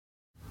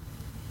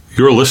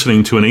You're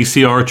listening to an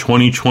ACR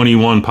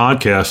 2021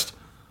 podcast,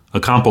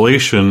 a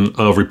compilation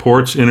of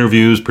reports,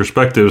 interviews,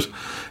 perspectives,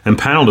 and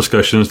panel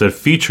discussions that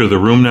feature the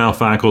RheumNow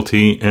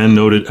faculty and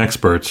noted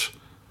experts.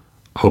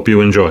 Hope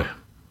you enjoy.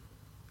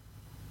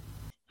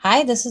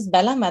 Hi, this is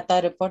Bella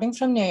Mehta reporting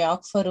from New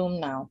York for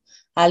RheumNow.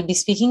 I'll be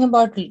speaking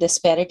about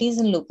disparities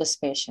in lupus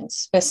patients.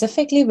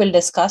 Specifically, we'll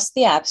discuss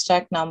the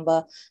abstract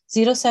number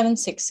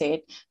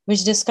 0768,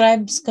 which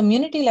describes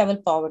community-level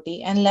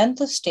poverty and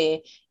length of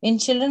stay in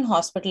children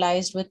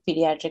hospitalized with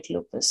pediatric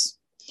lupus.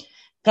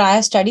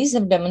 Prior studies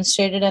have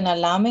demonstrated an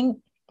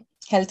alarming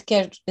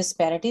healthcare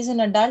disparities in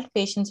adult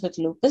patients with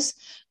lupus,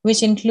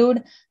 which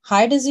include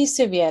high disease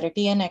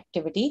severity and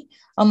activity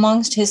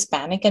amongst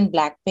Hispanic and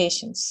Black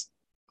patients.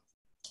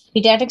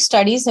 Pediatric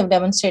studies have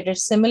demonstrated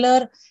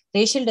similar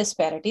racial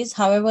disparities.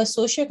 However,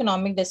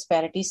 socioeconomic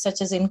disparities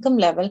such as income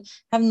level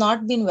have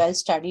not been well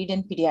studied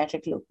in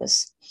pediatric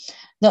lupus.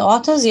 The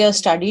authors here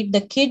studied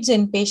the kids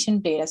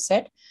inpatient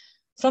dataset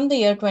from the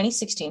year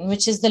 2016,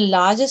 which is the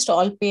largest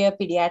all-payer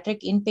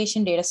pediatric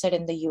inpatient dataset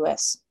in the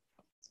US.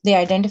 They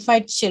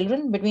identified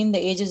children between the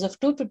ages of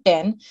 2 to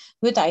 10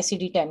 with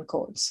ICD-10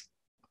 codes.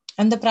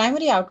 And the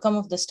primary outcome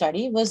of the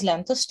study was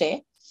length of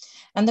stay,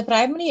 and the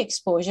primary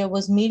exposure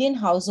was median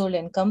household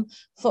income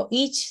for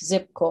each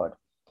zip code.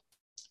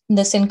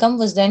 This income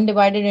was then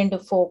divided into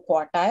 4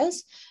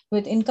 quartiles,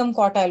 with income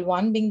quartile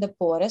 1 being the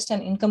poorest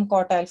and income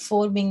quartile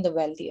 4 being the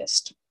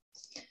wealthiest.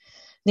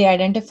 They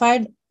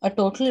identified a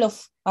total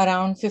of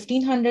around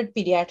 1,500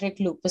 pediatric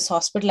lupus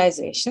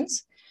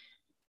hospitalizations,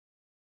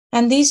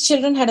 and these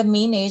children had a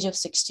mean age of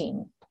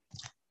 16.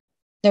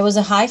 There was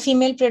a high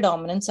female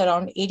predominance,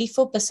 around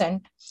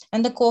 84%,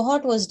 and the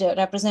cohort was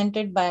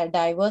represented by a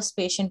diverse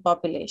patient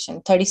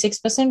population,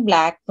 36%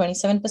 Black,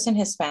 27%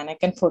 Hispanic,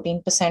 and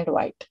 14%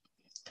 white.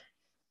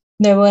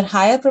 There were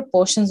higher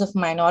proportions of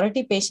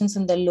minority patients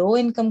in the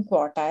low-income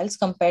quartiles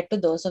compared to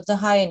those of the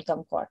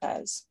high-income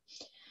quartiles.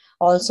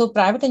 Also,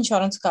 private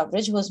insurance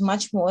coverage was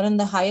much more in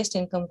the highest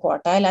income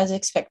quartile as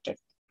expected.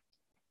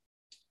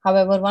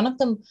 However, one of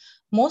the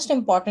most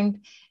important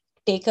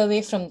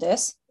takeaway from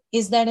this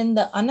is that in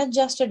the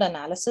unadjusted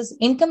analysis,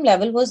 income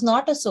level was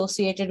not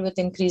associated with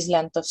increased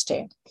length of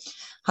stay.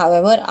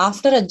 However,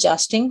 after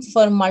adjusting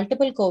for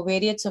multiple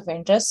covariates of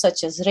interest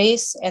such as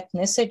race,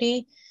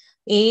 ethnicity,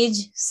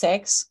 age,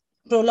 sex,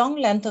 prolonged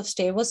length of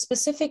stay was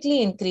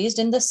specifically increased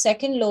in the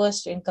second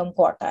lowest income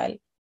quartile,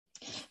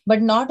 but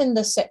not in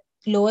the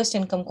lowest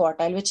income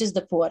quartile, which is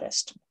the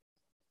poorest.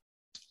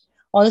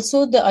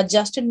 Also, the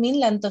adjusted mean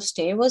length of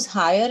stay was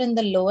higher in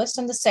the lowest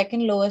and the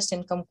second lowest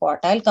income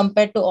quartile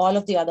compared to all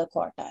of the other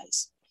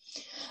quartiles.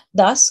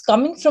 Thus,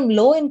 coming from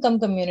low income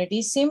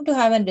communities seem to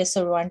have a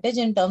disadvantage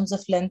in terms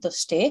of length of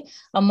stay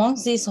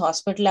amongst these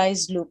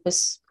hospitalized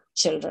lupus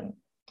children.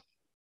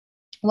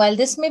 While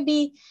this may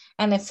be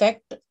an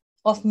effect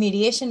of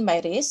mediation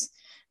by race,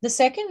 the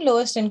second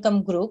lowest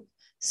income group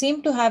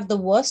seemed to have the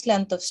worst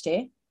length of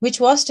stay, which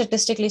was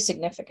statistically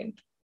significant.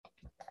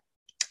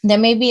 There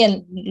may be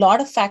a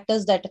lot of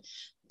factors that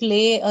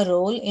play a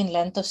role in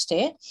length of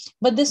stay,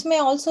 but this may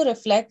also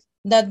reflect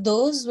that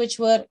those which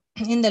were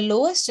in the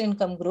lowest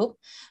income group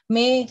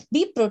may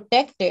be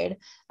protected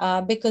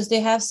because they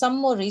have some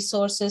more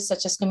resources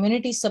such as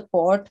community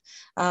support,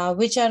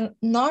 which are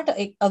not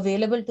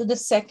available to the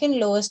second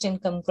lowest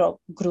income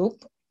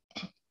group.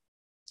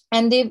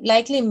 And they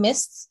likely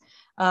missed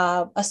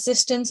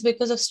assistance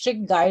because of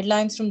strict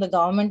guidelines from the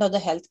government or the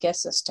healthcare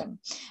system.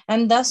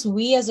 And thus,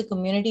 we as a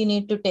community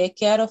need to take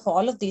care of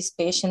all of these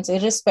patients,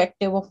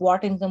 irrespective of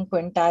what income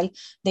quintile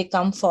they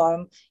come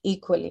from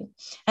equally.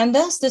 And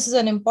thus, this is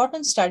an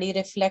important study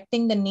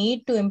reflecting the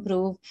need to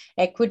improve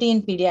equity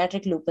in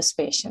pediatric lupus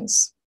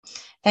patients.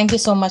 Thank you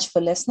so much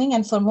for listening.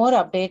 And for more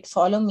update,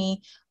 follow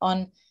me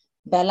on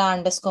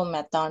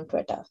Bella_Mehta on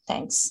Twitter.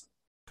 Thanks.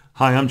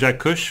 Hi, I'm Jack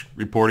Cush,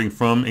 reporting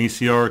from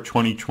ACR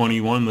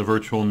 2021, the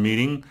virtual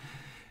meeting.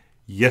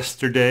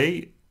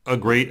 Yesterday, a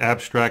great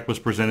abstract was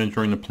presented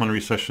during the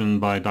plenary session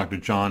by Dr.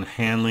 John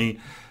Hanley.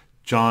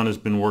 John has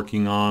been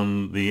working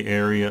on the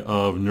area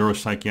of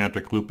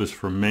neuropsychiatric lupus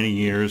for many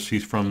years.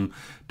 He's from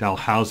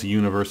Dalhousie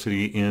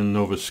University in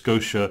Nova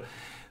Scotia.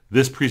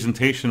 This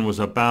presentation was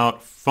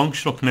about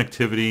functional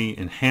connectivity,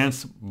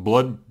 enhanced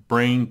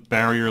blood-brain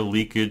barrier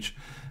leakage,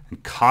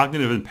 and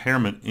cognitive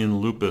impairment in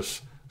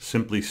lupus.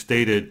 Simply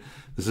stated,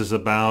 this is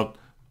about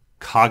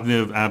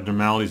cognitive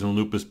abnormalities in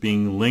lupus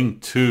being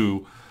linked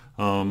to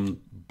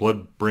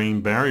blood-brain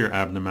barrier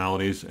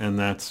abnormalities, and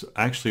that's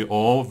actually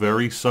all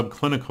very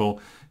subclinical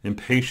in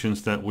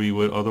patients that we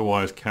would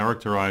otherwise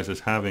characterize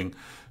as having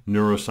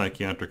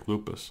neuropsychiatric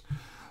lupus.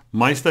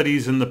 My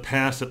studies in the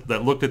past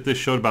that looked at this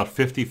showed about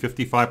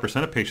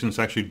 50-55% of patients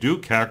actually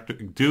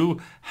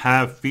do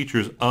have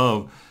features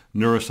of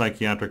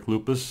neuropsychiatric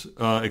lupus,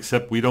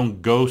 except we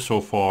don't go so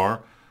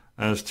far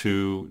as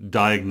to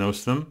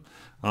diagnose them.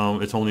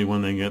 It's only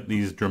when they get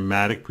these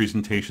dramatic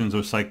presentations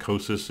of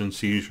psychosis and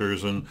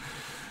seizures and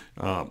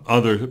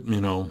other,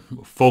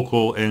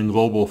 focal and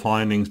global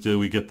findings do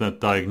we get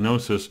that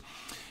diagnosis.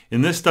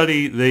 In this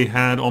study, they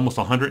had almost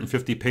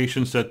 150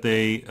 patients that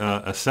they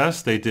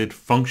assessed. They did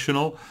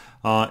functional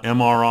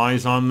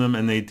MRIs on them,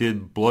 and they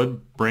did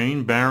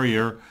blood-brain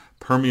barrier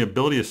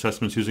permeability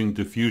assessments using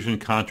diffusion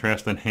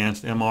contrast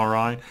enhanced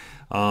MRI,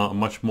 a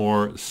much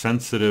more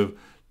sensitive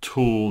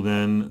tool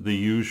than the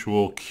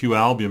usual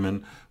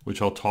Q-albumin,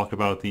 which I'll talk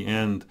about at the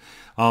end.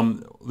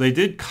 They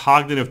did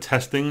cognitive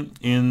testing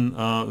in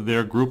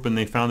their group, and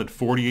they found that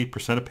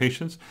 48% of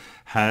patients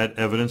had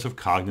evidence of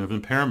cognitive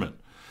impairment.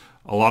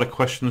 A lot of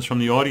questions from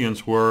the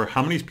audience were,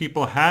 how many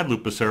people had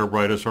lupus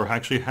erythematosus or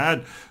actually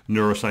had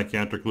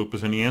neuropsychiatric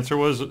lupus? And the answer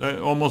was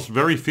almost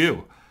very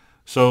few.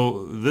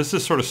 So this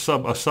is sort of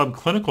a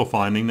subclinical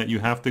finding that you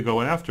have to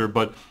go after,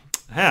 but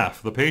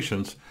half the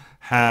patients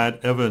had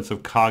evidence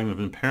of cognitive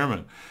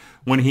impairment.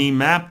 When he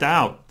mapped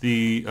out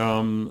the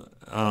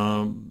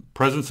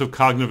presence of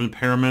cognitive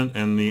impairment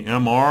and the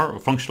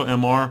functional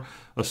MR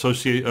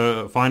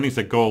findings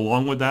that go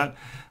along with that,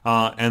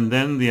 and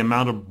then the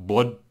amount of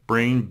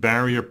blood-brain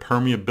barrier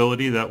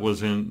permeability that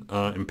was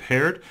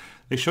impaired,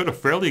 they showed a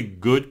fairly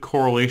good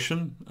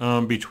correlation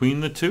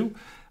between the two,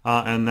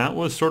 and that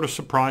was sort of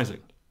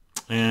surprising.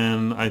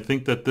 And I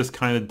think that this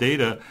kind of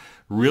data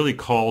really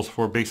calls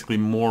for basically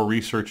more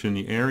research in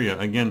the area.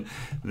 Again,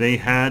 they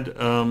had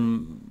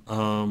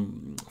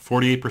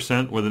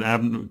 48% with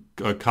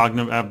a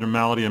cognitive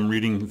abnormality. I'm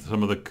reading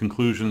some of the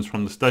conclusions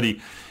from the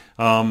study.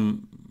 The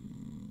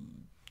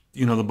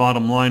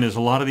bottom line is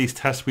a lot of these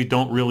tests we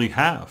don't really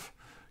have.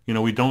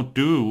 We don't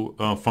do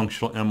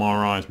functional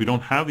MRIs. We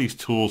don't have these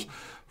tools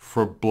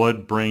for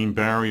blood-brain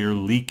barrier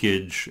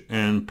leakage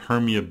and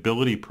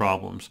permeability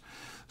problems.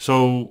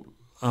 So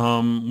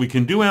we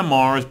can do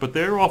MRs, but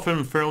they're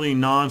often fairly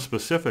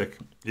non-specific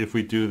if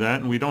we do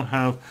that. And we don't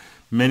have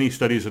many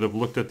studies that have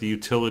looked at the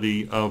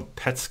utility of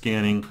PET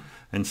scanning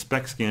and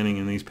SPECT scanning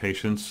in these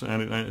patients.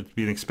 And it'd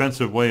be an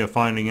expensive way of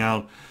finding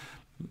out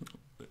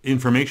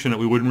information that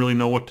we wouldn't really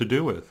know what to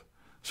do with.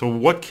 So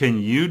what can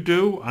you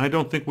do? I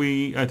think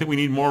we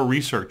need more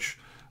research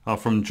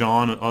from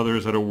John and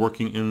others that are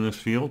working in this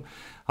field.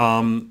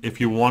 If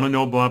you want to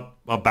know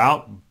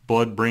about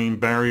blood-brain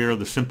barrier,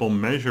 the simple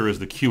measure is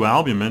the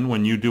Q-albumin.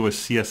 When you do a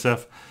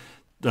CSF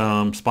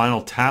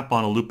spinal tap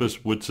on a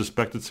lupus with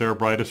suspected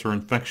cerebritis or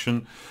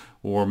infection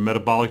or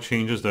metabolic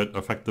changes that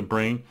affect the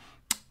brain,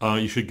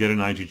 you should get an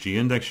IgG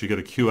index. You get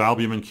a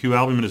Q-albumin.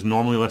 Q-albumin is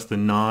normally less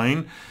than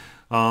 9.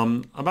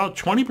 About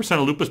 20%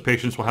 of lupus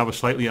patients will have a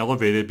slightly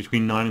elevated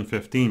between 9 and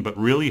 15, but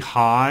really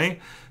high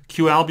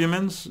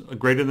Q-albumins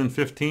greater than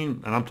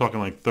 15, and I'm talking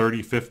like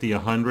 30, 50,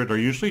 100, are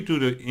usually due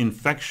to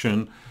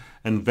infection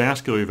and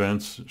vascular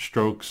events,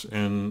 strokes,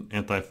 and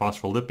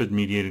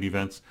antiphospholipid-mediated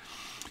events.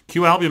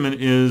 Q-albumin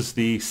is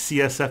the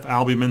CSF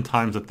albumin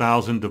times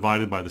 1,000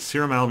 divided by the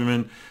serum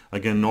albumin.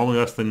 Again, normally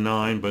less than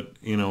 9, but,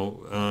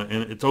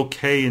 and it's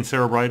okay in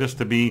cerebritis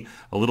to be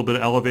a little bit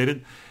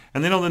elevated.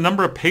 And the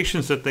number of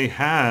patients that they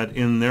had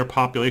in their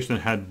population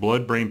that had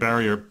blood-brain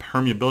barrier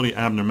permeability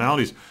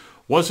abnormalities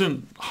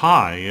wasn't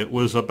high. It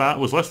was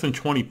less than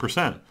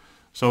 20%.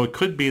 So it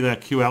could be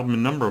that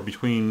Q-albumin number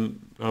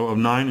between of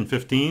 9 and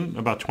 15,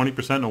 about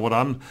 20% of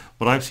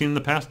what I've seen in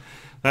the past.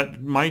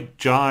 That might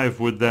jive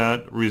with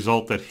that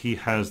result that he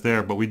has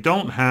there. But we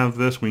don't have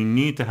this. We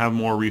need to have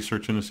more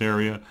research in this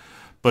area.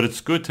 But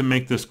it's good to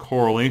make this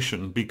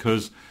correlation,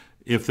 because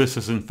if this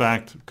is in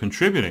fact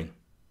contributing,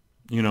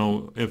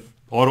 if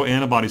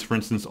autoantibodies, for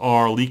instance,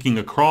 are leaking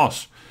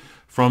across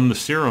from the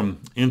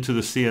serum into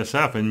the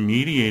CSF and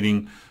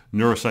mediating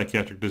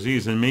neuropsychiatric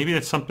disease, and maybe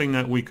it's something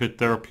that we could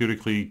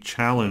therapeutically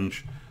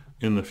challenge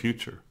in the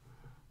future.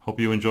 Hope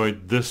you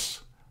enjoyed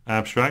this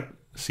abstract.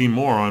 See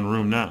more on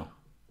RheumNow.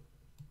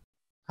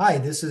 Hi,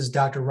 this is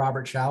Dr.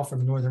 Robert Chow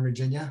from Northern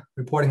Virginia,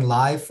 reporting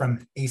live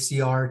from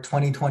ACR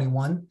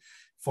 2021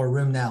 for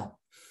RheumNow.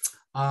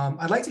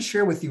 I'd like to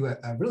share with you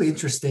a really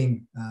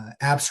interesting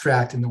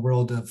abstract in the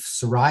world of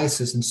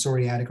psoriasis and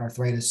psoriatic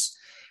arthritis,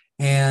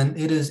 and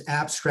it is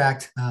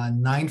abstract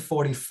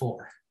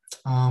 944.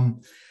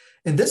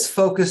 And this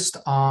focused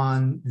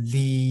on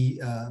the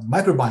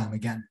microbiome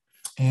again.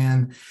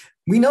 And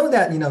we know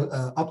that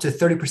up to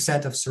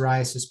 30% of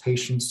psoriasis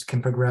patients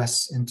can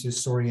progress into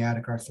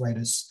psoriatic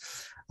arthritis.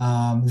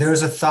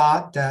 There's a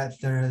thought that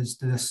there's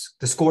this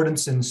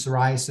discordance in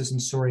psoriasis and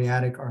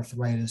psoriatic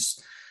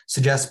arthritis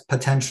suggests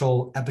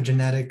potential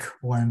epigenetic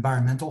or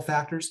environmental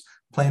factors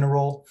playing a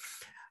role.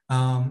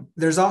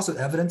 There's also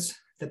evidence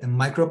that the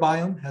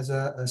microbiome has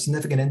a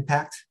significant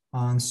impact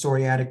on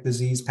psoriatic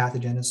disease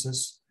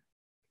pathogenesis.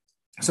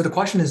 So the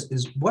question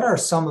is what are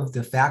some of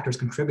the factors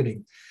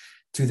contributing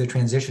to the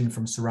transition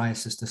from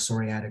psoriasis to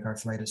psoriatic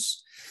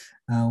arthritis?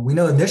 We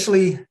know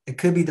initially it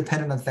could be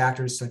dependent on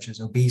factors such as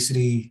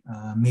obesity,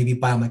 maybe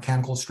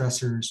biomechanical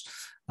stressors,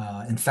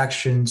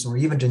 infections, or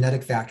even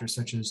genetic factors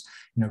such as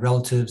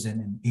relatives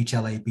and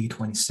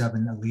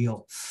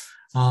HLA-B27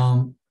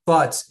 allele.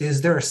 But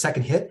is there a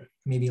second hit,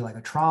 maybe like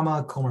a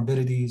trauma,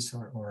 comorbidities,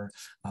 or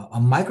a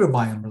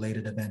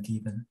microbiome-related event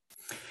even?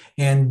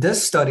 And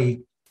this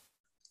study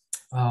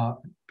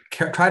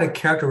try to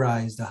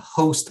characterize the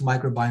host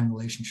microbiome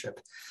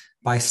relationship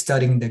by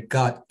studying the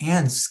gut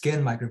and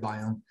skin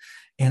microbiome.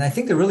 And I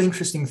think the really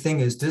interesting thing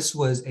is this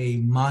was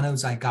a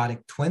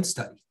monozygotic twin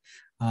study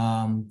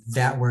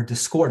that were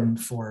discordant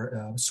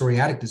for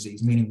psoriatic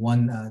disease, meaning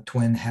one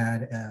twin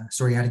had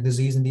psoriatic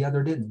disease and the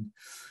other didn't.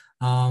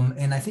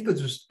 And I think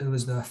it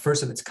was the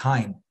first of its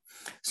kind.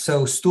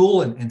 So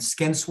stool and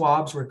skin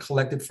swabs were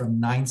collected from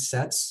 9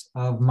 sets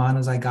of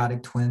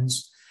monozygotic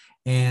twins,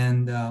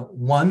 and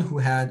one who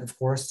had, of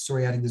course,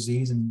 psoriatic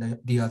disease and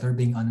the other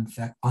being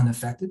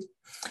unaffected.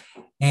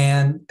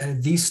 And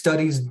these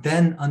studies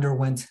then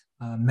underwent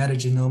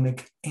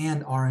metagenomic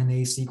and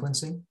RNA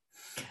sequencing.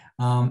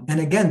 And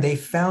again, they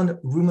found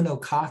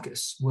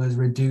ruminococcus was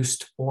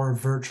reduced or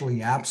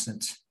virtually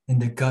absent in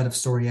the gut of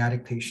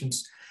psoriatic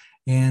patients.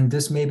 And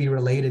this may be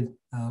related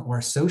or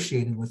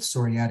associated with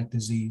psoriatic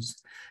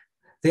disease.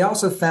 They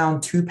also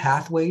found 2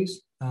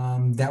 pathways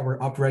that were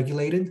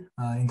upregulated,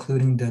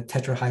 including the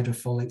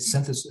tetrahydrofolate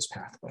synthesis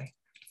pathway.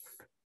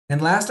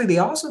 And lastly, they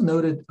also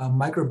noted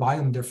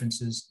microbiome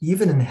differences,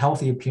 even in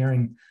healthy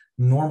appearing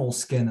normal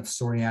skin of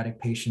psoriatic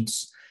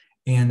patients,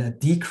 and a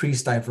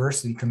decreased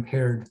diversity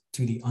compared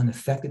to the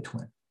unaffected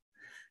twin.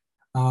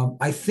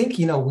 I think,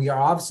 we are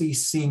obviously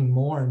seeing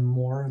more and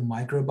more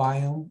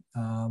microbiome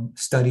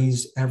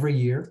studies every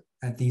year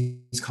at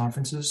these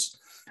conferences.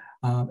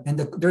 And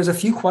there's a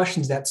few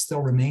questions that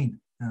still remain.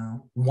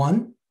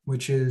 One,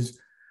 which is,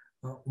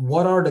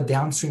 what are the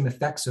downstream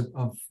effects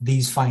of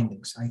these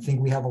findings? I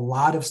think we have a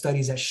lot of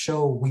studies that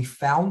show we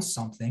found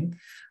something,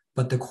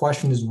 but the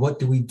question is, what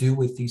do we do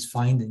with these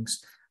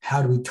findings?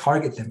 How do we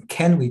target them?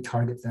 Can we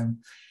target them?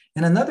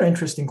 And another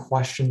interesting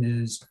question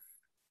is,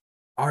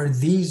 are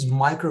these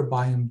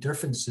microbiome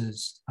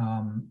differences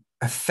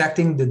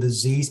affecting the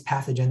disease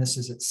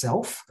pathogenesis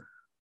itself?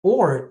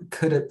 Or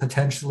could it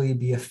potentially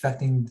be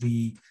affecting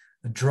the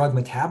drug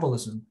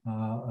metabolism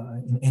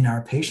in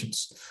our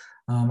patients?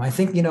 I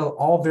think,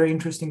 all very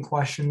interesting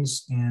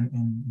questions and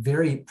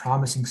very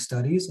promising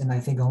studies, and I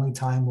think only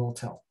time will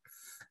tell.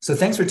 So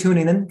thanks for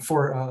tuning in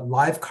for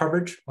live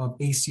coverage of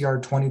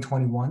ACR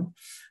 2021.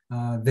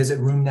 Visit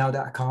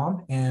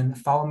rheumnow.com and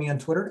follow me on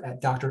Twitter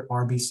at Dr.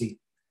 RBC.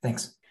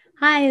 Thanks.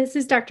 Hi, this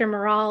is Dr.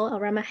 Maral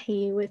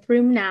El-Ramahi with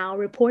RheumNow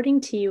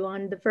reporting to you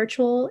on the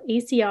virtual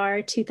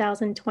ACR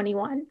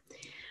 2021.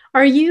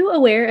 Are you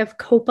aware of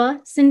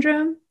COPA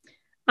syndrome?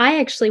 I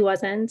actually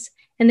wasn't,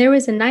 and there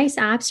was a nice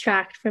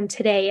abstract from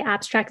today,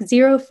 abstract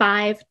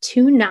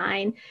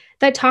 0529,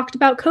 that talked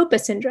about COPA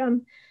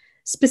syndrome.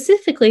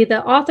 Specifically,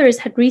 the authors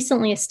had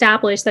recently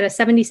established that a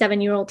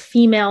 77-year-old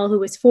female who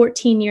was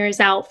 14 years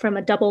out from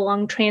a double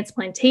lung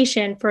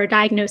transplantation for a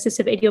diagnosis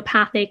of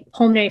idiopathic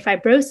pulmonary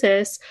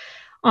fibrosis,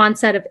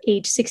 onset of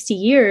age 60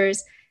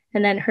 years,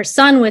 and then her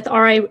son with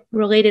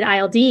RA-related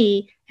ILD,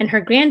 and her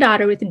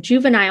granddaughter with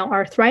juvenile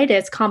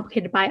arthritis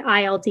complicated by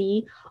ILD,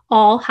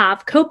 all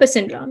have COPA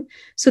syndrome.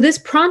 So this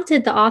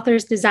prompted the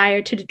author's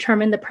desire to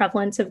determine the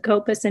prevalence of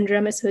COPA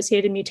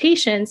syndrome-associated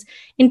mutations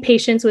in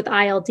patients with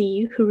ILD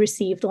who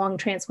received lung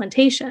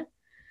transplantation.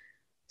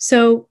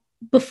 So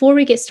before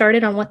we get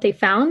started on what they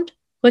found,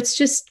 let's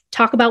just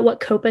talk about what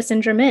COPA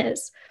syndrome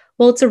is.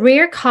 Well, it's a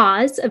rare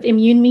cause of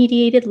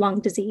immune-mediated lung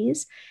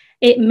disease.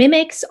 It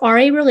mimics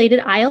RA-related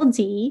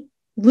ILD,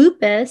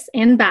 lupus,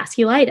 and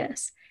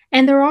vasculitis.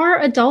 And there are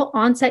adult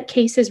onset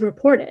cases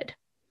reported.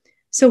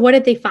 So what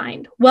did they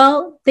find?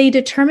 Well, they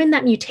determined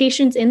that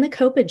mutations in the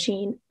COPA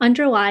gene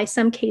underlie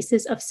some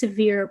cases of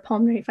severe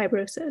pulmonary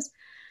fibrosis.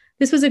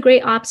 This was a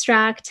great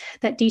abstract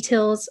that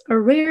details a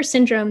rare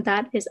syndrome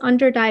that is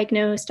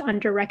underdiagnosed,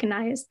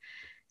 underrecognized.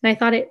 And I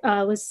thought it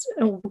was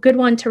a good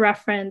one to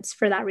reference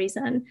for that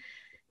reason.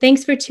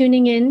 Thanks for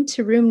tuning in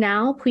to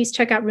RheumNow. Please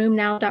check out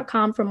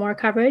rheumnow.com for more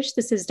coverage.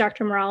 This is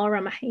Dr. Maral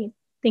El-Ramahi.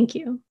 Thank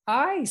you.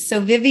 Hi. So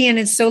Vivian,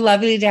 it's so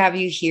lovely to have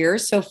you here.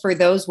 So for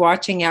those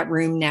watching at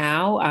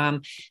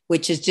RheumNow,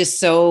 which is just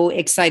so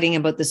exciting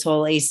about this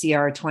whole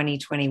ACR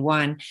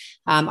 2021,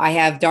 I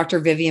have Dr.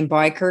 Vivian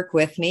Boykirk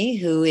with me,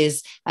 who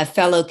is a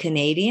fellow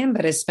Canadian,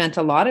 but has spent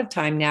a lot of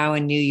time now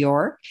in New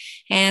York.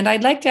 And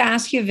I'd like to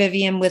ask you,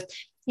 Vivian,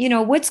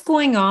 what's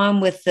going on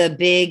with the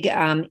big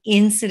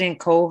incident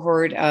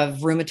cohort of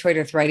rheumatoid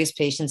arthritis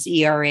patients,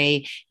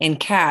 ERA and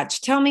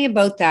CATCH? Tell me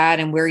about that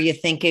and where you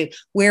think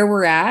where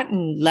we're at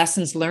and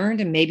lessons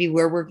learned and maybe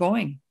where we're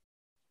going.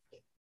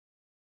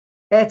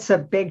 It's a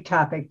big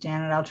topic,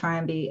 Janet. I'll try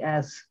and be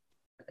as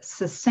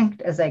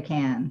succinct as I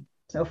can.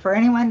 So for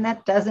anyone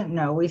that doesn't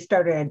know, we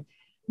started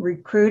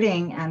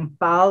recruiting and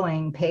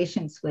following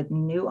patients with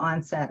new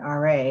onset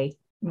RA,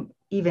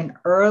 even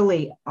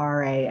early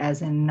RA,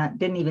 as in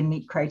didn't even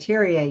meet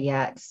criteria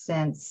yet,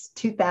 since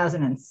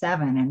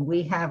 2007. And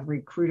we have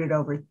recruited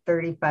over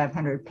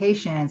 3,500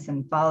 patients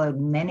and followed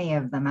many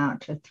of them out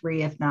to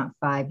 3, if not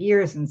 5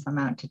 years, and some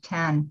out to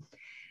 10.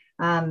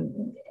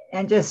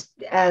 And just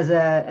as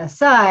a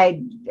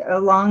aside,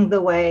 along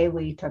the way,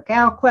 we took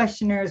out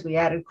questionnaires, we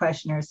added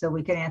questionnaires so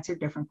we could answer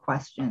different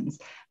questions.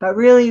 But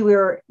really, we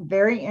were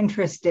very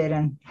interested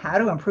in how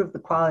to improve the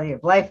quality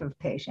of life of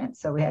patients.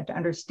 So we had to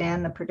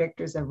understand the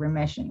predictors of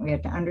remission. We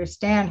had to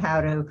understand how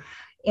to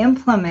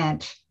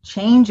implement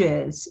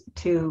changes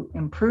to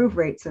improve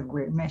rates of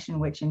remission,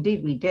 which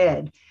indeed we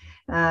did.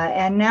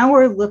 And now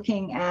we're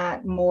looking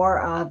at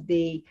more of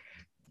the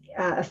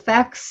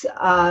effects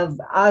of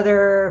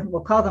other,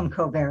 we'll call them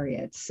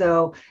covariates.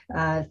 So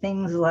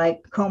things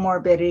like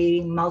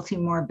comorbidity,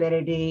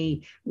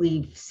 multimorbidity.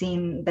 We've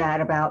seen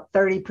that about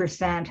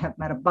 30% have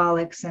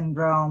metabolic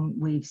syndrome.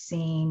 We've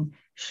seen,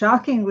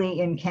 shockingly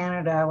in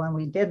Canada, when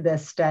we did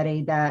this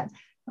study, that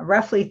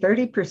roughly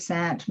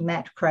 30%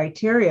 met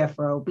criteria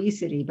for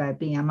obesity by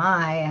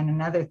BMI and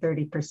another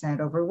 30%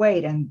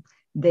 overweight. And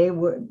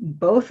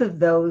both of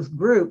those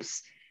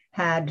groups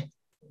had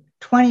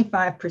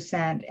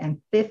 25%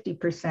 and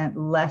 50%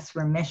 less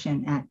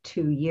remission at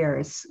 2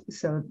 years.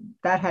 So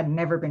that had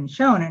never been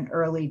shown in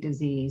early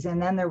disease.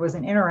 And then there was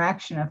an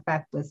interaction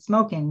effect with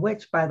smoking,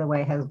 which, by the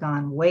way, has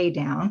gone way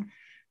down.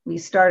 We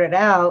started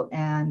out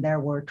and there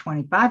were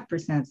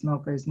 25%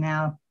 smokers,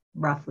 now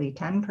roughly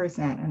 10%,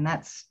 and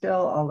that's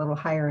still a little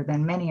higher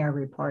than many are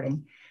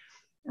reporting.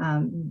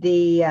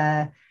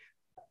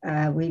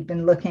 We've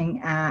been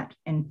looking at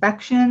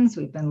infections.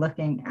 We've been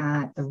looking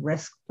at the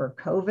risk for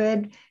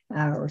COVID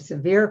or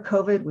severe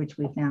COVID, which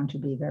we found to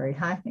be very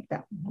high. I think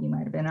that you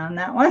might have been on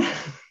that one.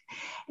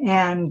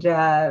 And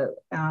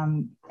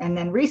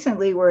then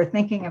recently we're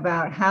thinking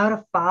about how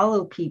to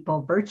follow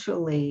people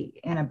virtually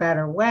in a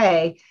better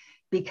way,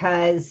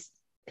 because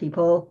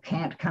people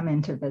can't come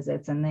into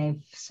visits and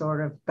they've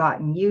sort of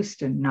gotten used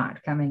to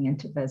not coming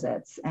into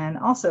visits. And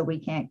also we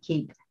can't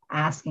keep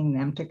asking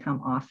them to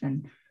come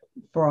often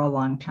for a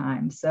long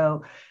time.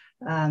 So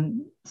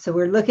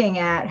we're looking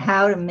at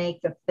how to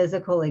make the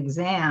physical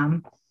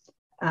exam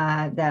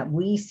that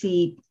we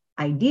see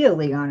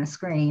ideally on a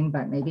screen,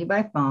 but maybe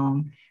by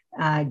phone,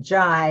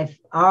 jive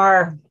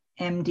our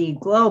MD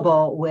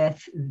Global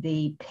with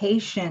the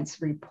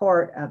patient's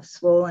report of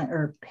swollen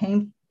or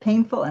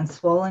painful and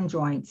swollen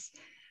joints,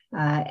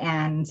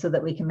 and so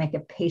that we can make a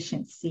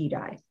patient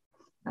CDI.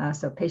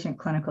 So patient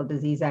clinical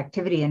disease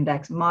activity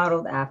index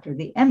modeled after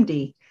the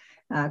MD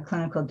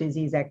clinical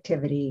disease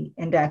activity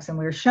index. And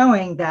we're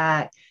showing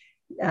that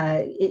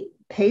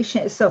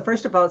so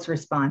first of all, it's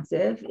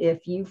responsive.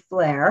 If you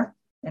flare,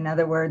 in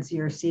other words,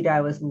 your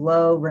CDI was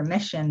low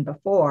remission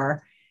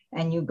before,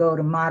 and you go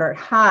to moderate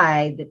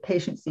high, the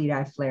patient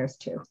CDI flares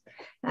too.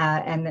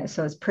 And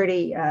so it's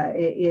pretty,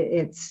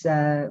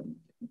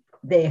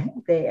 they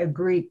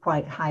agree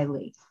quite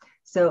highly.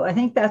 So I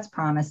think that's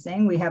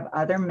promising. We have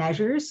other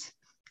measures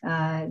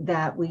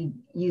that we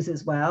use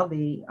as well,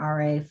 the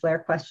RA flare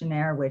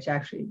questionnaire, which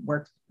actually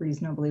works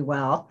reasonably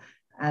well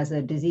as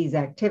a disease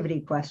activity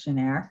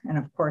questionnaire, and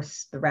of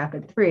course the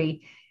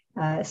RAPID-3.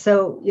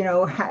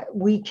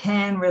 We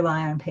can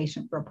rely on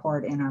patient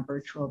report in our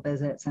virtual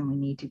visits, and we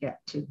need to get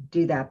to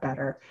do that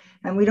better.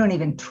 And we don't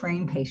even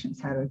train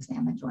patients how to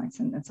examine joints,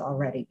 and it's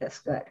already this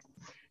good.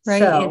 Right.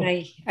 So,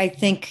 and I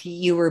think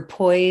you were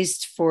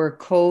poised for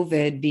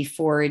COVID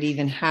before it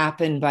even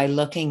happened by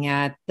looking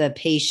at the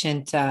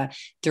patient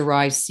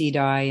derived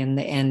CDI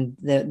and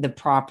the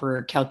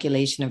proper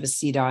calculation of a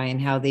CDI, and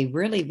how they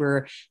really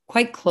were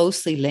quite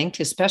closely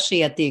linked,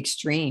 especially at the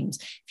extremes.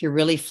 If you're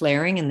really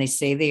flaring and they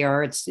say they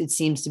are, it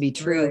seems to be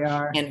true.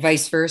 Really, and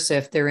vice versa.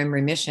 If they're in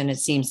remission, it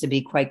seems to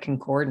be quite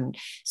concordant.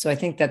 So I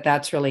think that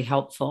that's really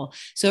helpful.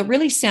 So it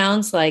really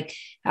sounds like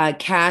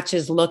Catch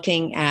is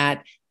looking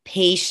at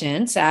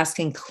patients,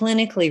 asking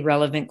clinically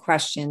relevant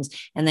questions,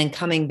 and then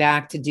coming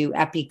back to do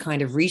epi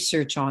kind of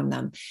research on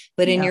them.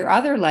 But in your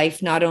other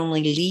life, not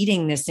only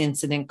leading this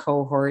incident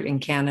cohort in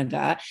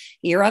Canada,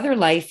 your other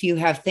life, you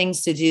have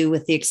things to do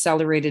with the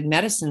Accelerated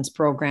Medicines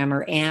Program,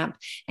 or AMP.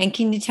 And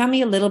can you tell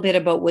me a little bit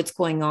about what's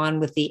going on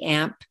with the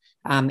AMP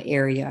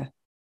area?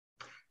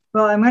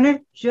 Well, I'm going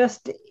to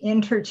just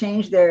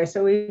interchange there.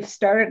 So we've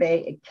started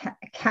a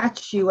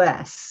Catch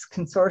US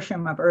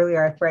consortium of early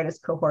arthritis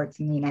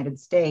cohorts in the United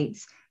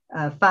States,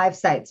 5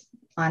 sites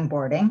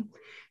onboarding,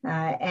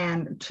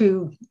 and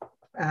 2,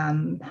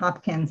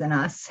 Hopkins and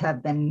us,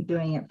 have been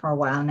doing it for a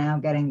while now,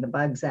 getting the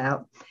bugs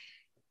out,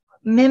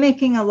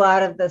 mimicking a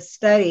lot of the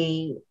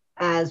study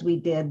as we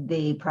did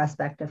the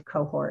prospective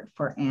cohort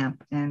for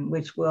AMP, and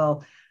which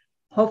will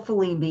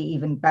hopefully be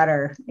even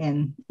better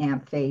in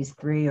AMP phase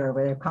 3, or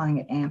where they're calling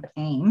it AMP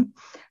AIM.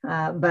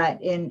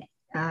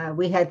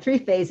 We had 3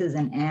 phases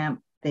in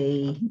AMP.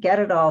 They get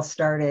it all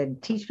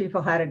started, teach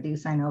people how to do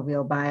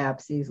synovial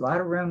biopsies, a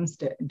lot of rooms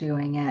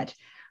doing it,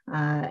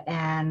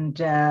 and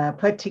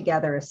put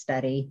together a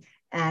study,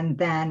 and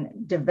then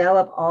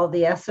develop all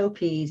the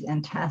SOPs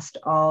and test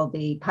all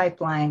the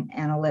pipeline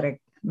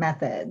analytic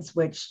methods,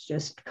 which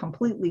just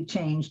completely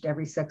changed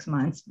every 6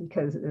 months,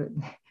 because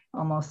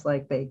almost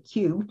like they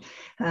cubed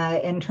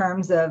in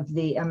terms of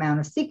the amount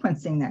of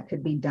sequencing that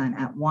could be done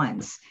at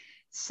once.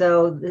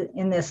 So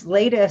in this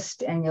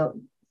latest, and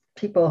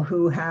people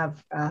who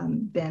have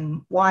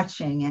been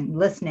watching and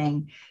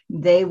listening,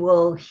 they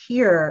will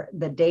hear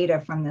the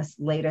data from this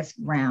latest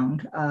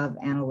round of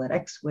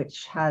analytics,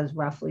 which has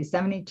roughly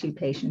 72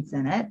 patients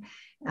in it.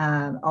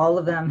 All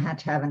of them had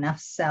to have enough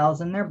cells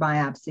in their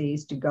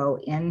biopsies to go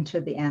into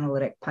the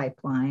analytic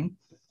pipeline.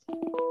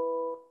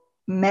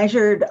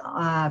 measured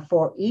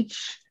for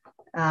each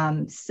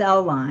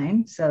cell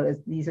line. So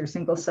these are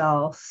single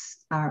cell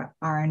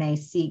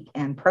RNA-seq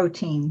and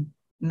protein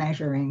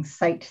measuring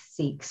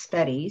site-seq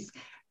studies.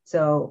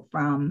 So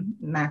from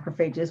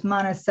macrophages,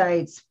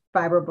 monocytes,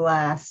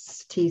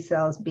 fibroblasts, T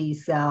cells, B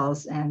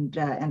cells, and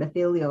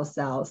endothelial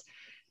cells.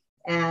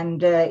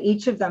 And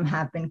each of them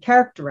have been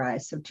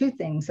characterized. So two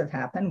things have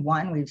happened.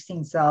 One, we've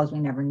seen cells we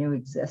never knew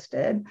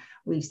existed.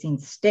 We've seen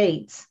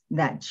states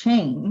that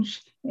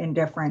change in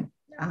different,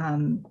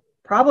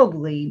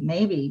 probably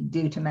maybe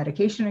due to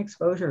medication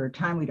exposure or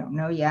time, we don't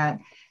know yet.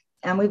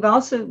 And we've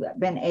also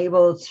been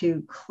able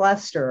to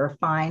cluster or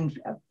find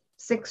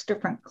 6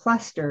 different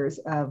clusters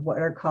of what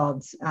are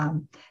called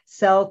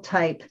cell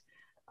type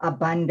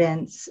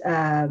abundance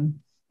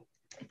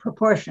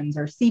proportions,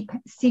 or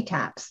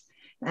CTAPs.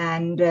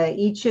 And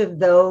each of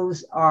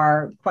those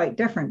are quite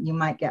different. You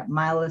might get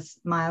myeloid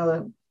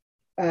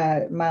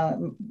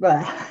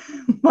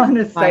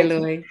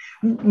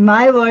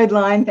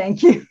line,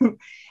 thank you,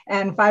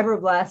 and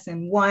fibroblasts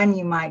in one.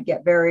 You might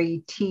get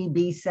very T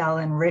B cell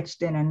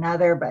enriched in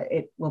another, but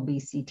it will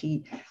be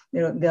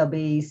there'll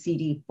be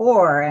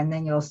CD4, and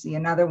then you'll see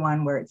another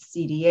one where it's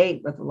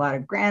CD8 with a lot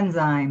of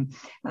granzyme.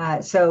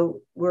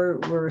 So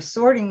we're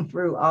sorting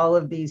through all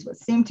of these, what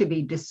seem to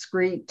be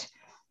discrete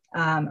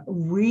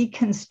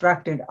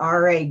reconstructed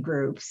RA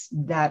groups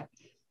that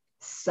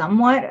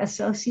somewhat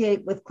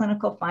associate with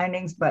clinical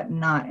findings, but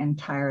not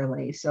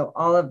entirely. So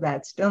all of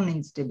that still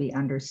needs to be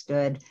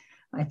understood.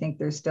 I think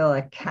there's still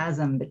a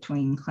chasm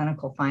between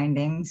clinical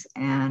findings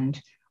and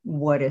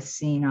what is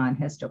seen on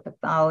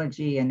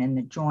histopathology and in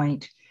the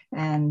joint.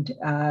 And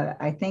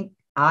I think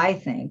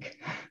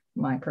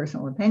my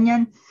personal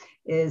opinion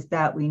is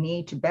that we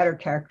need to better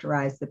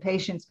characterize the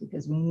patients,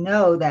 because we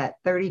know that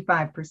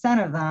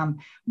 35% of them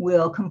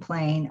will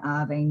complain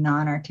of a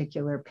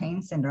non-articular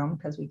pain syndrome,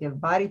 because we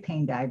give body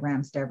pain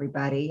diagrams to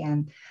everybody.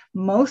 And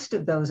most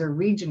of those are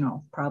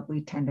regional,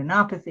 probably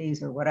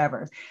tendinopathies or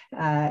whatever.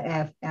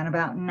 And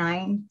about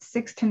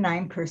 6 to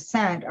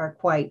 9% are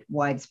quite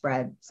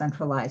widespread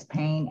centralized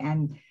pain.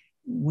 And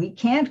we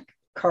can't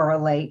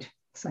correlate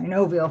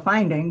synovial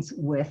findings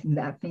with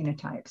that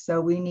phenotype.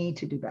 So we need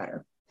to do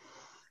better.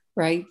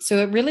 Right. So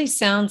it really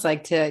sounds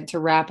like, to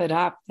wrap it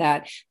up,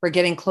 that we're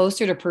getting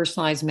closer to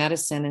personalized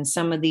medicine, and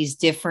some of these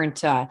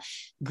different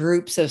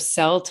groups of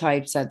cell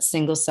types at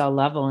single cell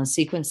level and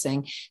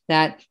sequencing,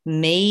 that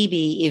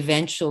maybe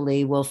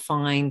eventually we'll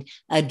find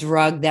a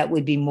drug that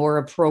would be more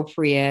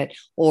appropriate,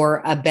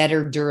 or a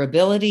better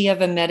durability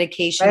of a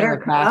medication.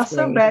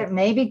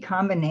 Maybe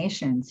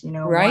combinations,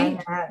 right.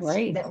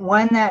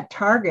 One that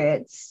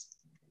targets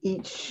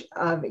each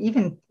of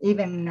even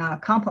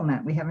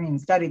complement. We haven't even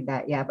studied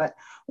that yet, but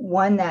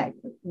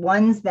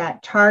ones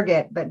that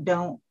target but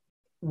don't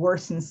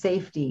worsen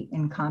safety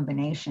in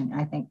combination.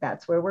 I think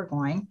that's where we're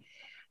going.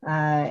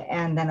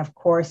 And then, of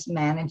course,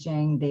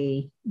 managing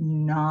the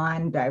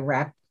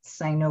non-direct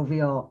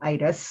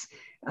synovial-itis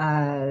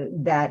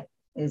that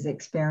is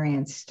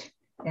experienced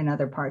in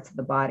other parts of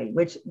the body,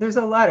 which there's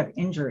a lot of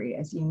injury,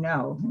 as you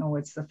know.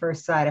 It's the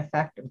first side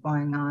effect of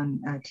going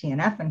on a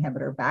TNF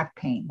inhibitor, back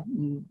pain.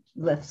 You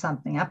lift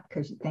something up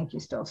because you think you're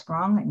still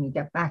strong, and you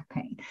get back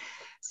pain.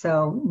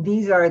 So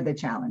these are the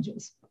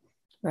challenges.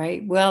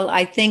 Right. Well,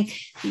 I think,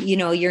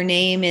 your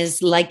name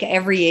is, like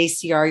every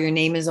ACR, your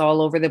name is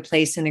all over the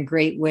place in a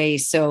great way.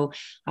 So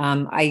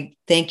I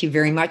thank you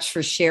very much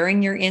for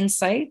sharing your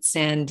insights.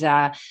 And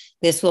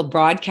this will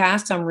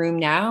broadcast on Room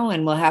Now,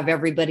 and we'll have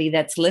everybody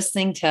that's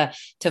listening to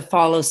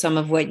follow some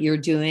of what you're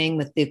doing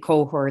with the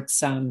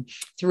cohorts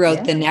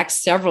throughout the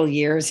next several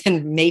years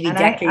and maybe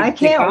decades.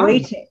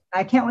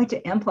 I can't wait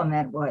to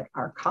implement what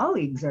our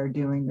colleagues are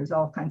doing. There's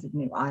all kinds of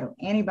new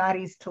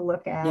autoantibodies to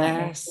look at.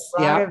 Yes.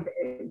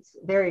 It's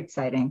very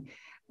exciting.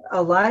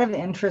 A lot of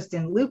interest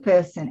in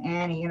lupus and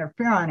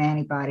anti-interferon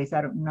antibodies.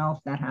 I don't know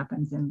if that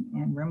happens in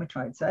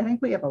rheumatoid. So I think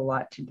we have a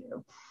lot to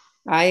do.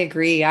 I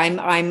agree.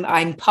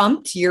 I'm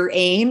pumped. You're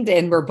aimed,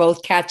 and we're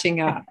both catching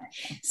up.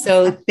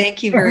 So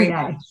thank you very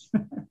much.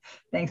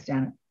 Thanks,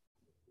 Janet.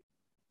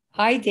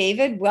 Hi,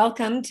 David.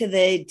 Welcome to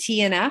the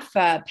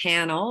TNF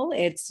panel.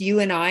 It's you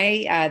and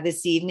I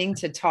this evening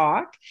to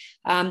talk.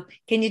 Can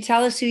you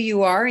tell us who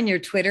you are and your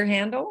Twitter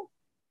handle?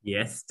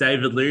 Yes,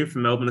 David Liu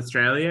from Melbourne,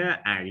 Australia.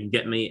 And you can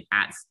get me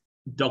at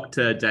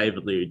Dr.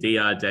 David Liu,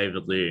 Dr.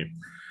 David Liu.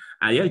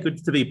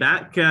 Good to be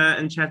back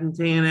and chatting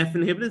TNF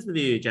inhibitors with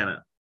you, Janet.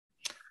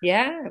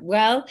 Yeah,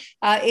 well,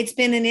 it's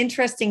been an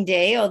interesting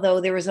day,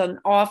 although there was an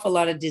awful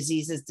lot of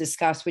diseases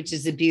discussed, which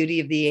is the beauty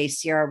of the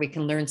ACR. We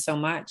can learn so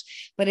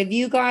much. But have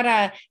you got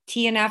a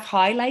TNF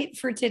highlight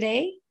for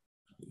today?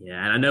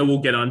 Yeah, and I know we'll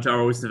get on to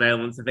oral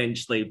surveillance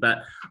eventually, but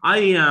I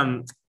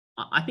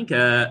think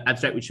an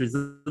abstract which was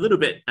a little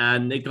bit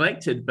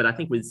neglected, but I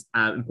think was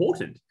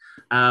important,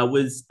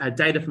 was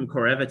data from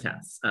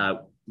Correvitas,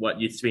 what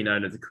used to be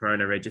known as the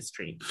Corona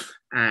Registry.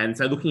 And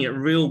so looking at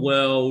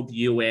real-world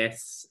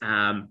US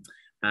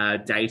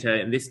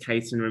data, in this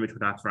case in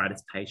rheumatoid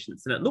arthritis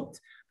patients. And it looked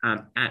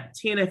at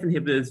TNF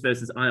inhibitors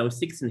versus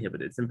IL-6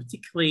 inhibitors, and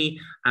particularly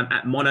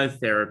at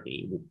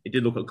monotherapy. It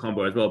did look at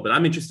combo as well, but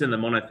I'm interested in the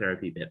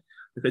monotherapy bit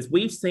because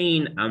we've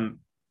seen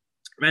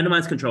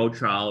randomized controlled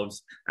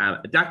trials,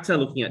 ADACTA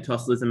looking at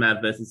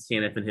tocilizumab versus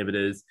TNF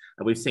inhibitors.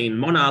 We've seen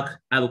MONARCH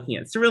looking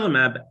at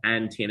sarilumab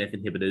and TNF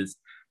inhibitors,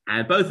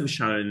 and both have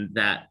shown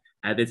that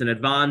there's an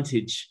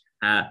advantage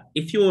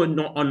if you're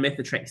not on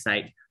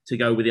methotrexate to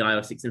go with the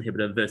IL-6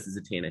 inhibitor versus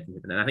a TNF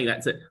inhibitor. And I think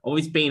that's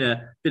always been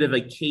a bit of a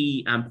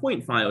key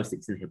point for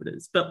IL-6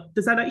 inhibitors. But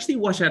does that actually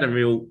wash out in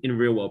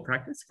real world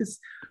practice? Because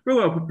real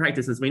world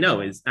practice, as we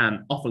know, is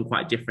often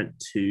quite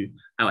different to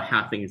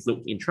how things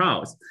look in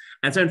trials.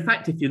 And so, in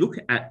fact, if you look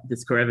at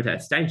this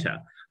Corrivitas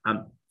data,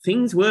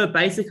 things were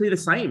basically the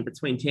same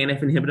between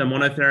TNF inhibitor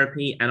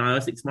monotherapy and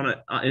IL-6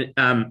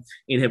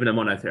 inhibitor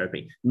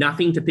monotherapy.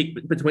 Nothing to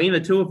pick between the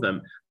two of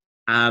them.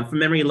 From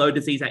memory, low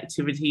disease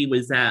activity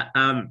was at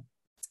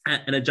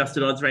an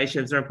adjusted odds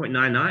ratio of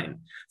 0.99.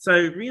 So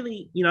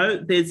really,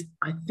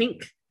 I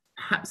think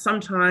perhaps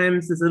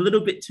sometimes there's a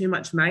little bit too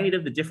much made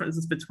of the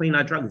differences between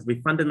our drugs.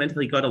 We've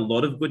fundamentally got a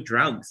lot of good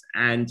drugs,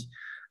 and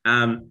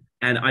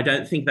I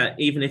don't think that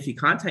even if you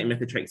can't take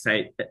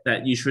methotrexate,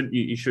 that you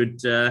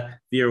should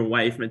veer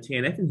away from a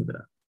TNF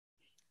inhibitor.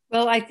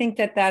 Well, I think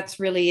that that's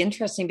really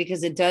interesting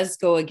because it does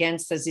go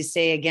against, as you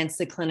say, against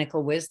the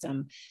clinical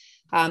wisdom.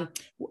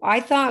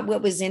 I thought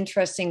what was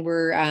interesting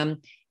were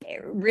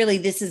really,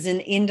 this is an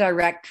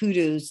indirect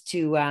kudos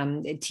to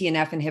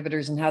TNF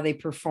inhibitors and how they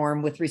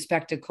perform with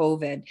respect to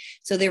COVID.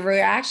 So there were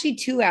actually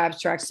two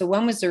abstracts. So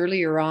one was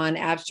earlier on,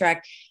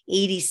 abstract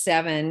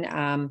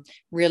 87,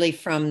 really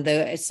from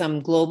some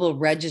global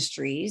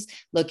registries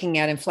looking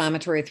at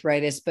inflammatory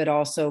arthritis, but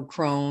also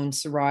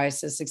Crohn's,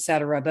 psoriasis, et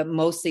cetera. But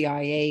mostly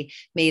IA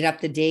made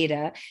up the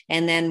data.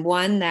 And then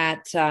one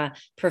that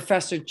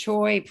Professor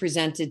Choi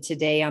presented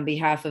today on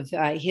behalf of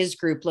his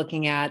group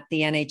looking at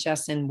the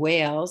NHS in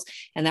Wales.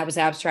 And that was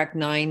abstract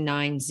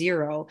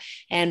 990.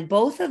 And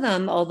both of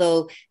them,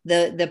 although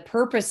the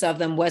purpose of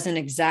them wasn't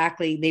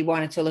exactly, they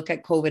wanted to look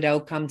at COVID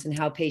outcomes and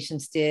how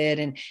patients did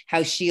and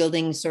how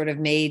shielding sort of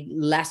made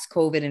less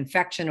COVID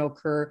infection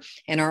occur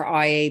in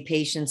our IA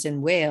patients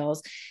in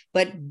Wales.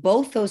 But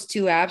both those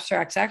two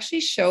abstracts actually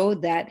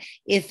showed that,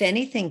 if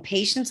anything,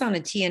 patients on a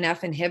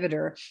TNF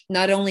inhibitor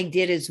not only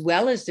did as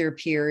well as their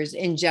peers,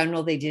 in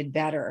general, they did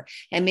better.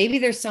 And maybe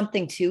there's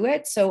something to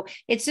it. So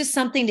it's just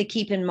something to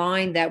keep in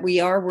mind that we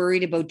are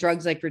worried about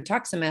drugs like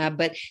rituximab,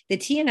 but the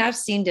TNFs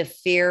seem to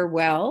fare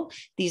well.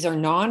 These are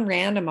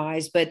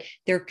non-randomized, but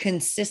they're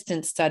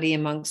consistent study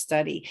amongst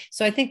study.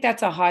 So I think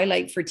that's a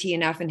highlight for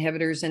TNF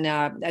inhibitors and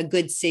a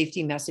good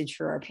safety message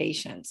for our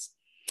patients.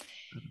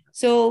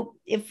 So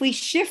if we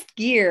shift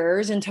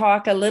gears and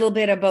talk a little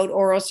bit about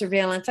oral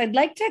surveillance, I'd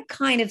like to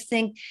kind of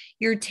think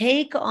your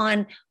take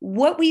on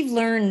what we've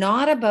learned,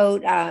 not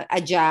about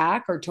a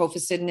JAK or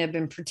tofacitinib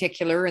in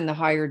particular, and the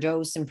higher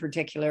dose in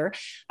particular.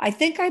 I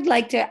think I'd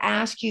like to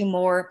ask you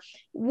more,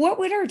 what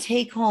would our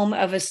take home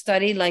of a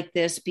study like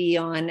this be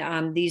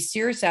on these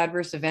serious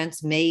adverse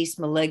events, MACE,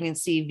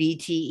 malignancy,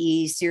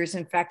 VTE, serious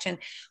infection?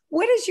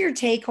 What is your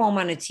take home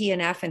on a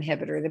TNF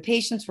inhibitor? The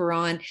patients were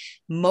on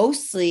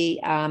mostly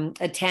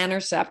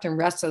etanercept and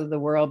rest of the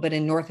world, but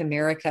in North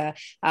America,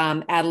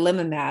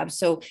 adalimumab.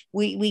 So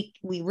we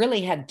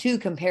really had two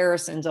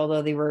comparisons,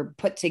 although they were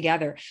put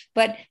together.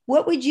 But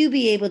what would you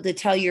be able to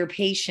tell your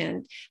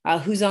patient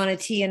who's on a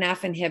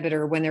TNF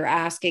inhibitor when they're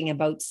asking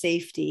about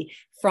safety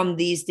from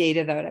these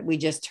data that we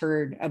just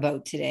heard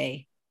about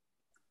today?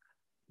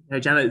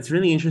 Janet, it's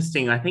really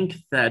interesting. I think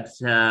that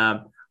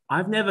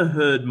I've never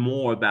heard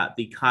more about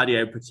the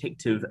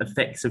cardioprotective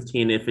effects of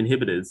TNF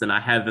inhibitors than I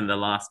have in the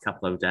last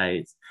couple of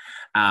days.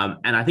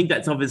 And I think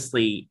that's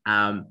obviously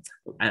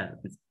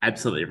it's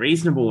absolutely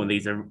reasonable. And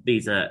these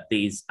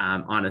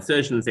aren't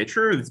assertions, they're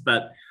truths.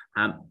 But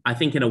I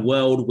think in a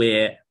world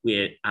where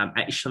we're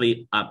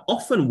actually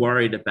often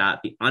worried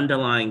about the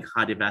underlying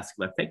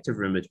cardiovascular effect of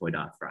rheumatoid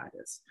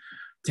arthritis,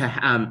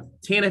 TNF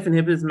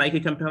inhibitors make a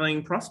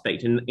compelling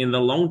prospect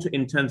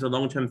in terms of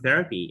long-term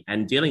therapy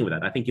and dealing with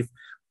it. I think if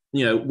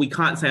we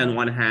can't say on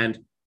one hand,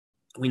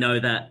 we know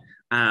that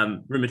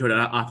rheumatoid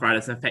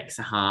arthritis affects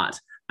the heart.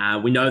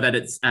 We know that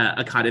it's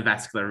a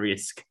cardiovascular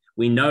risk.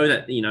 We know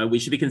that, we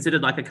should be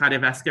considered like a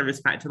cardiovascular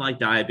risk factor like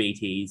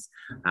diabetes.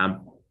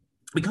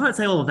 We can't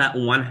say all of that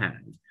on one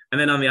hand.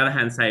 And then on the other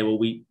hand, say, well,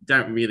 we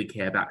don't really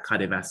care about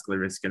cardiovascular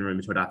risk and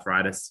rheumatoid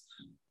arthritis.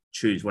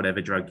 Choose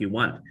whatever drug you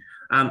want.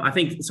 I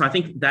think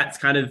that's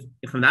kind of,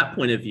 from that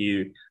point of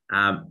view,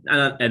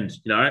 and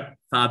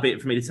far be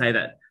it for me to say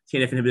that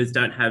TNF inhibitors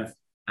don't have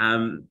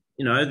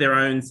their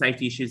own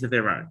safety issues of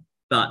their own.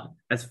 But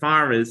as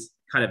far as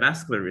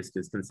cardiovascular risk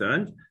is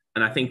concerned,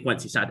 and I think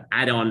once you start to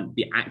add on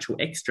the actual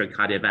extra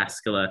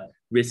cardiovascular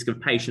risk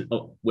of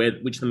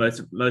which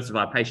most of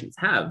our patients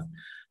have,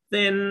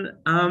 then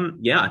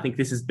I think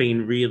this has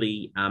been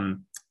really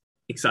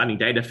exciting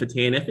data for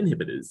TNF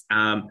inhibitors.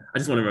 I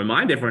just want to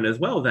remind everyone as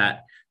well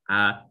that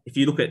if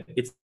you look at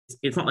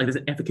it's not like there's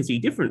an efficacy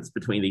difference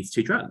between these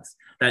two drugs.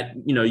 That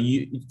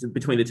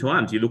between the two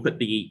arms, you look at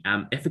the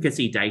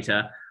efficacy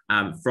data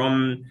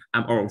from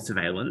oral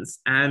surveillance,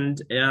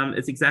 and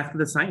it's exactly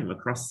the same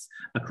across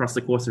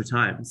the course of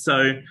time.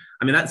 So,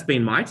 I mean, that's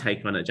been my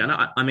take on it,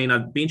 Jana. I mean,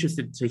 I'd be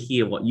interested to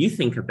hear what you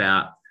think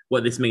about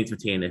what this means for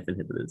TNF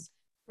inhibitors.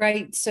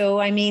 Right. So,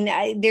 I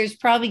mean, there's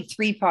probably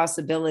three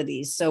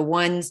possibilities. So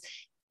one's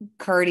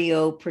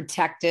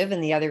cardioprotective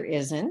and the other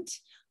isn't,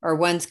 or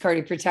one's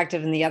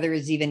cardioprotective and the other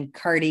is even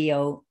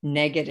cardio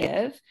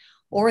negative,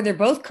 or they're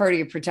both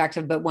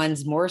cardioprotective, but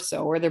one's more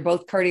so, or they're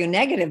both cardio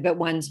negative, but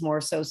one's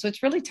more so. So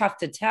it's really tough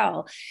to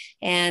tell.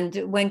 And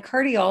when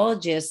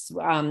cardiologists,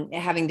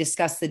 having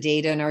discussed the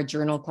data in our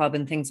journal club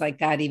and things like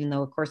that, even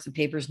though, of course, the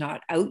paper's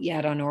not out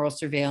yet on oral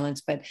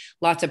surveillance, but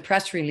lots of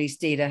press release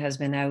data has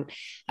been out.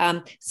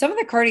 Some of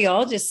the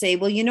cardiologists say,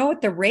 well, you know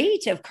what, the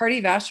rate of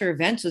cardiovascular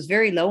events was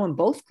very low in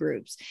both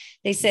groups.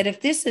 They said, if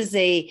this is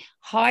a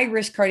high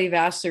risk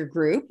cardiovascular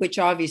group, which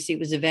obviously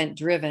was event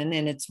driven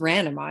and it's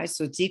randomized,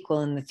 so it's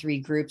equal in the three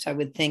groups, I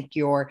would think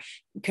you're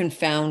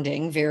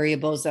confounding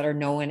variables that are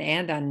known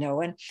and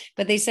unknown.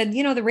 But they said,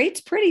 you know, the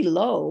rate's pretty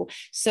low.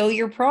 So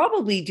you're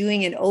probably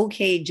doing an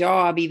okay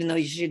job, even though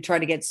you should try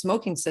to get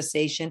smoking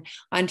cessation,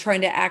 on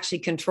trying to actually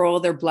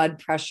control their blood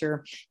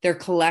pressure, their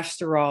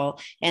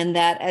cholesterol, and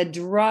that a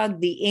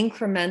drug, the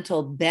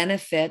incremental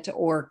benefit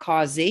or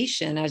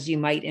causation, as you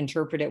might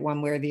interpret it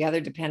one way or the other,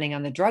 depending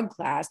on the drug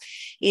class,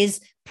 is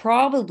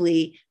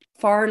probably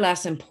far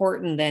less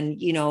important than,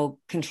 you know,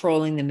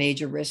 controlling the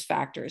major risk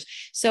factors.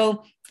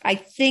 So I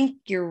think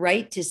you're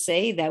right to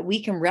say that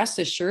we can rest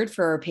assured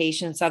for our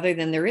patients, other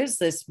than there is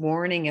this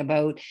warning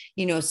about,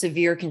 you know,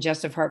 severe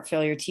congestive heart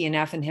failure,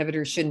 TNF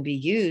inhibitors shouldn't be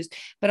used.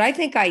 But I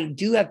think I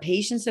do have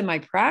patients in my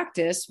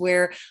practice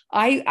where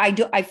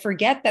I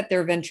forget that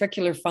their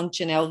ventricular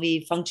function,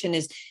 LV function,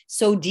 is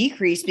so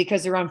decreased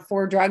because they're on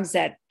 4 drugs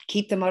that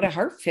keep them out of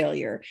heart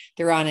failure.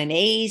 They're on an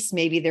ACE,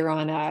 maybe they're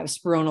on a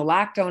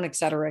spironolactone, et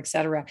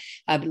cetera,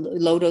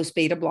 low dose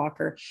beta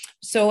blocker.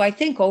 So I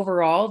think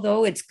overall,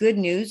 though, it's good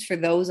news for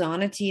those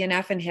on a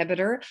TNF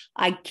inhibitor.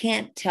 I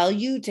can't tell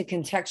you to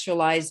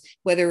contextualize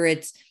whether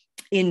it's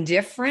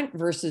indifferent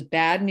versus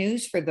bad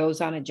news for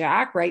those on a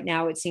JAK. Right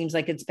now, it seems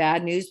like it's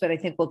bad news, but I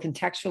think we'll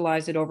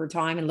contextualize it over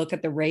time and look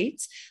at the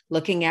rates,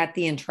 looking at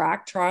the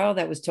INTRACT trial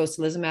that was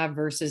tocilizumab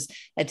versus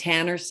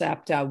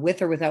etanercept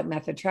with or without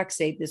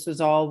methotrexate. This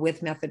was all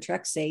with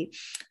methotrexate.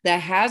 The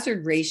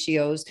hazard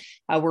ratios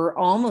were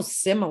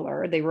almost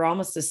similar. They were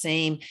almost the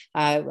same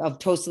of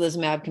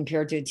tocilizumab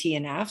compared to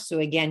TNF. So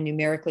again,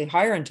 numerically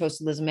higher on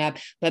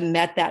tocilizumab, but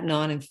met that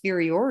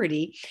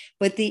non-inferiority.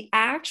 But the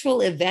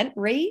actual event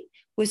rate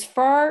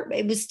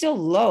it was still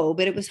low,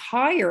 but it was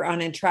higher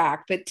on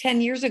INTRACT. But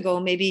 10 years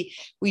ago, maybe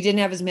we didn't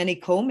have as many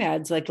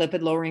co-meds like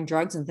lipid lowering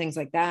drugs and things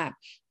like that.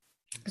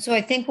 So I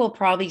think we'll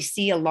probably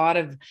see a lot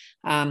of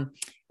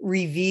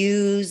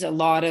reviews, a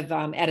lot of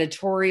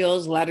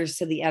editorials, letters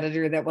to the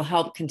editor that will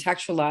help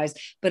contextualize.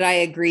 But I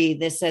agree,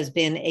 this has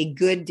been a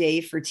good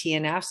day for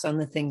TNFs on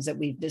the things that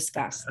we've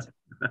discussed.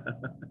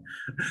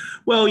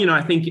 Well, you know,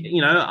 I think,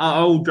 you know,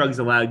 all drugs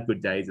allow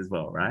good days as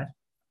well, right?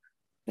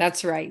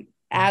 That's right.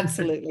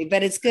 Absolutely.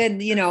 But it's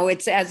good. You know,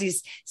 it's, as you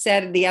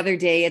said the other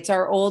day, it's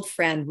our old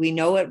friend. We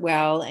know it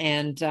well,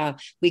 and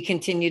we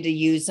continue to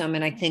use them.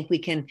 And I think we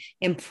can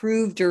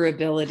improve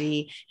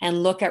durability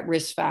and look at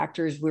risk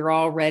factors. We're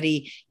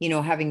already, you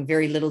know, having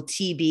very little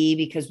TB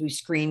because we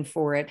screen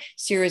for it.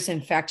 Serious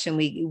infection,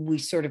 we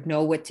sort of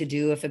know what to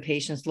do if a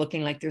patient's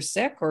looking like they're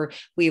sick, or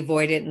we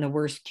avoid it in the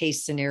worst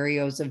case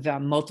scenarios of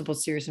multiple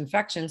serious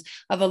infections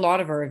of a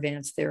lot of our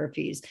advanced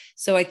therapies.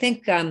 So I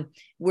think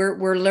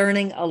we're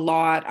learning a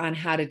lot on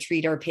how to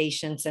treat our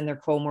patients and their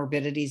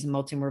comorbidities and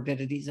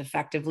multimorbidities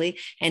effectively.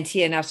 And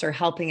TNFs are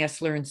helping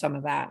us learn some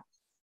of that.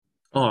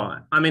 Oh,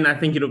 I mean, I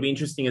think it'll be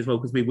interesting as well,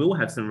 because we will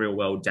have some real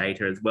world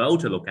data as well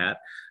to look at.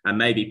 And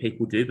maybe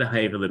people do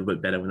behave a little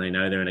bit better when they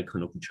know they're in a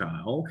clinical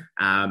trial.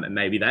 And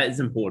maybe that is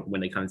important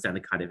when it comes down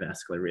to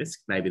cardiovascular risk.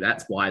 Maybe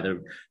that's why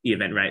the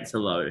event rates are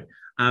low.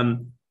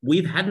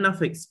 We've had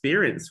enough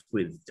experience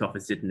with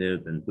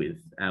tofacitinib and with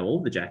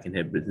all the JAK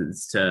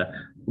inhibitors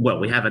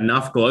we have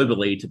enough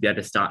globally to be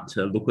able to start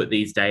to look at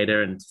these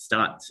data and to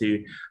start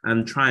to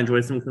try and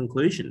draw some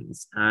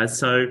conclusions.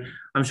 So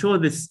I'm sure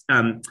this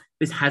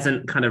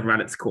hasn't kind of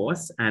run its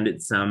course, and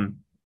it's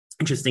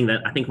interesting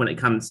that I think when it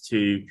comes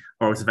to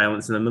oral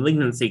surveillance and the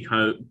malignancy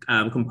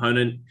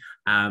component,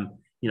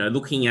 you know,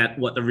 looking at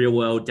what the real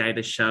world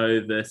data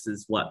show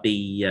versus what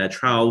the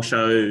trial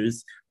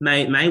shows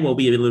may well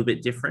be a little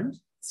bit different.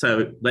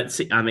 So let's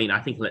see. I mean, I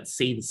think let's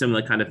see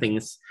similar kind of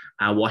things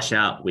wash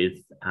out with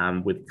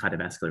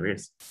cardiovascular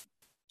risk.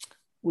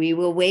 We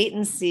will wait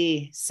and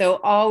see. So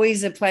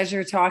always a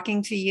pleasure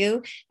talking to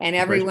you. And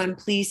everyone,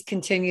 please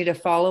continue to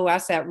follow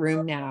us at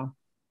Room Now.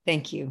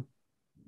 Thank you.